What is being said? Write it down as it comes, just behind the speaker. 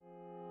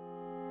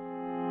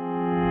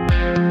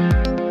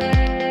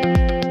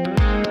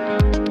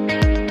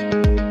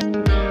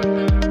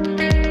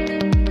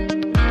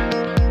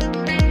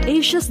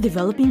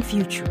Developing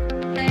Future.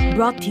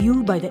 Brought to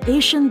you by the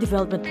Asian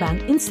Development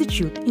Bank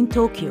Institute in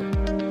Tokyo,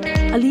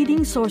 a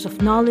leading source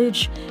of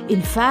knowledge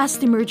in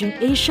fast-emerging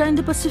Asia and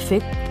the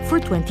Pacific for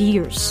 20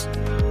 years.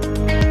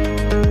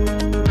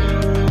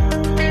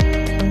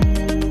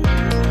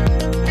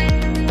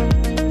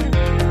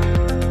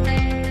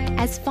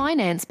 As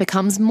finance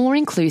becomes more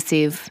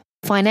inclusive,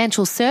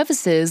 financial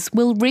services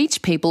will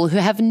reach people who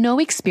have no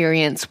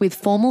experience with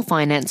formal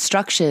finance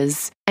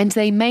structures, and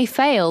they may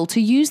fail to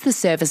use the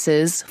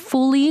services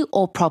fully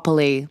or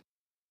properly.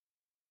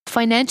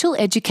 Financial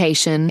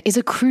education is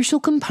a crucial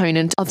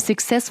component of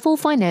successful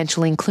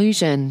financial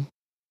inclusion.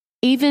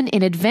 Even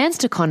in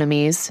advanced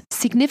economies,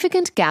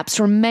 significant gaps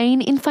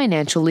remain in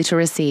financial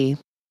literacy.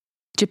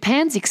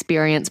 Japan's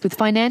experience with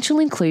financial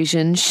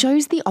inclusion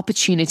shows the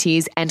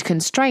opportunities and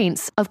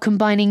constraints of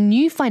combining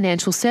new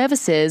financial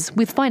services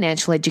with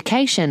financial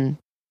education.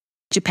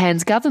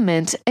 Japan's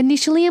government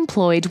initially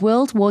employed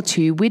World War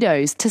II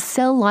widows to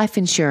sell life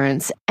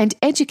insurance and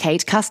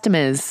educate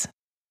customers,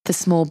 the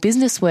small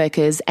business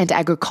workers and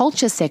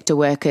agriculture sector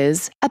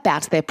workers,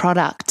 about their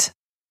product.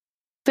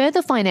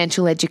 Further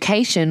financial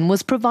education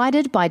was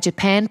provided by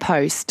Japan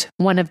Post,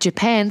 one of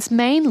Japan's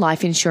main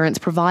life insurance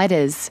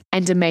providers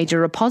and a major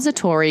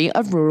repository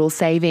of rural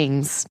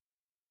savings.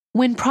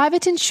 When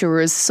private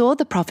insurers saw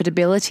the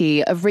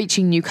profitability of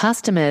reaching new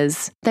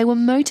customers, they were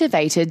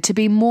motivated to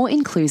be more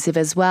inclusive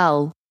as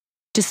well.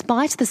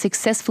 Despite the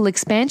successful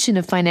expansion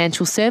of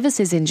financial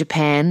services in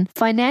Japan,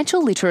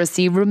 financial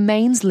literacy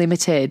remains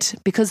limited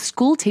because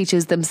school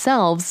teachers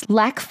themselves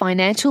lack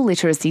financial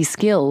literacy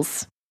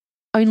skills.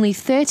 Only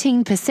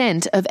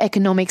 13% of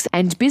economics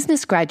and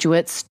business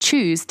graduates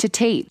choose to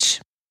teach.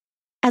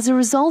 As a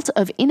result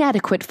of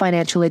inadequate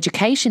financial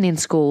education in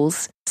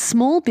schools,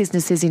 small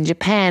businesses in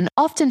Japan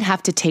often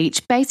have to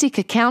teach basic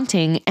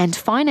accounting and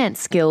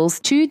finance skills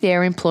to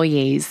their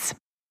employees.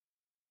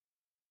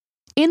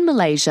 In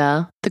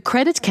Malaysia, the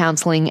Credit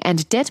Counselling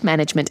and Debt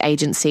Management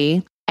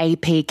Agency,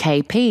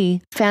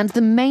 APKP, found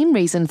the main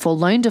reason for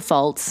loan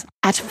defaults,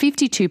 at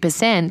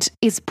 52%,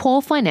 is poor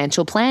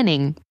financial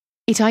planning.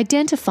 It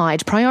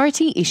identified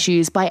priority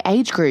issues by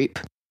age group.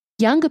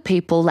 Younger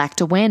people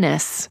lacked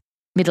awareness.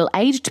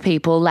 Middle-aged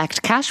people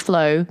lacked cash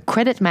flow,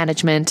 credit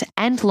management,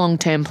 and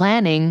long-term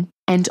planning,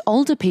 and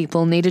older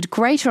people needed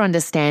greater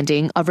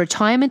understanding of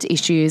retirement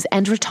issues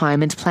and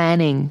retirement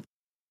planning.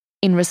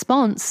 In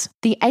response,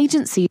 the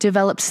agency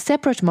developed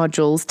separate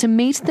modules to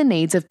meet the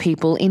needs of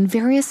people in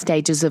various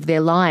stages of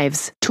their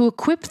lives, to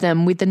equip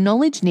them with the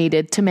knowledge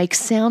needed to make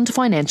sound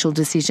financial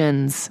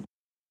decisions.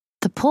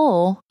 The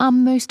poor are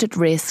most at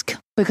risk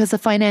because a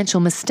financial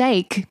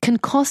mistake can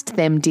cost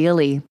them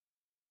dearly.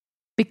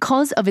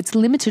 Because of its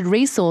limited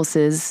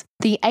resources,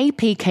 the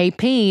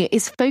APKP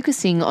is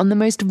focusing on the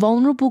most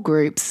vulnerable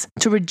groups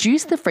to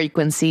reduce the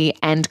frequency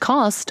and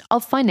cost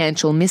of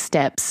financial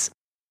missteps.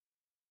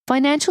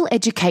 Financial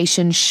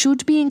education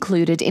should be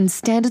included in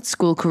standard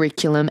school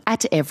curriculum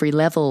at every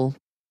level.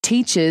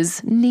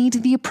 Teachers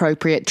need the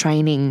appropriate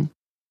training.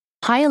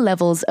 Higher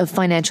levels of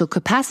financial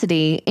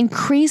capacity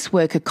increase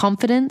worker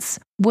confidence,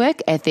 work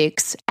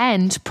ethics,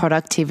 and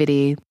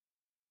productivity.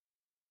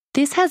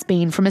 This has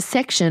been from a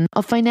section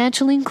of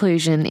Financial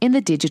Inclusion in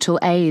the Digital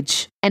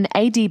Age, an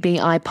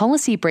ADBI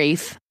policy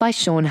brief by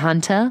Sean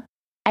Hunter,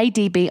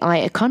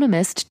 ADBI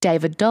economist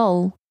David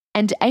Doll,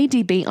 and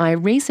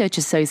ADBI research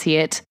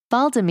associate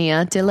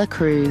Valdemir de la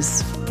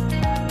Cruz.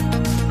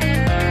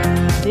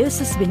 This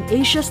has been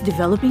Asia's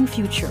Developing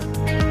Future,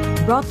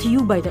 brought to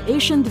you by the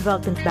Asian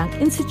Development Bank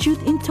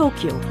Institute in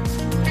Tokyo.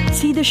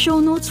 See the show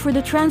notes for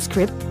the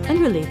transcript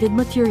and related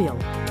material.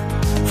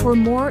 For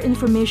more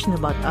information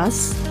about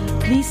us,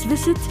 please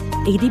visit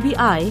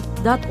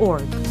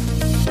adbi.org.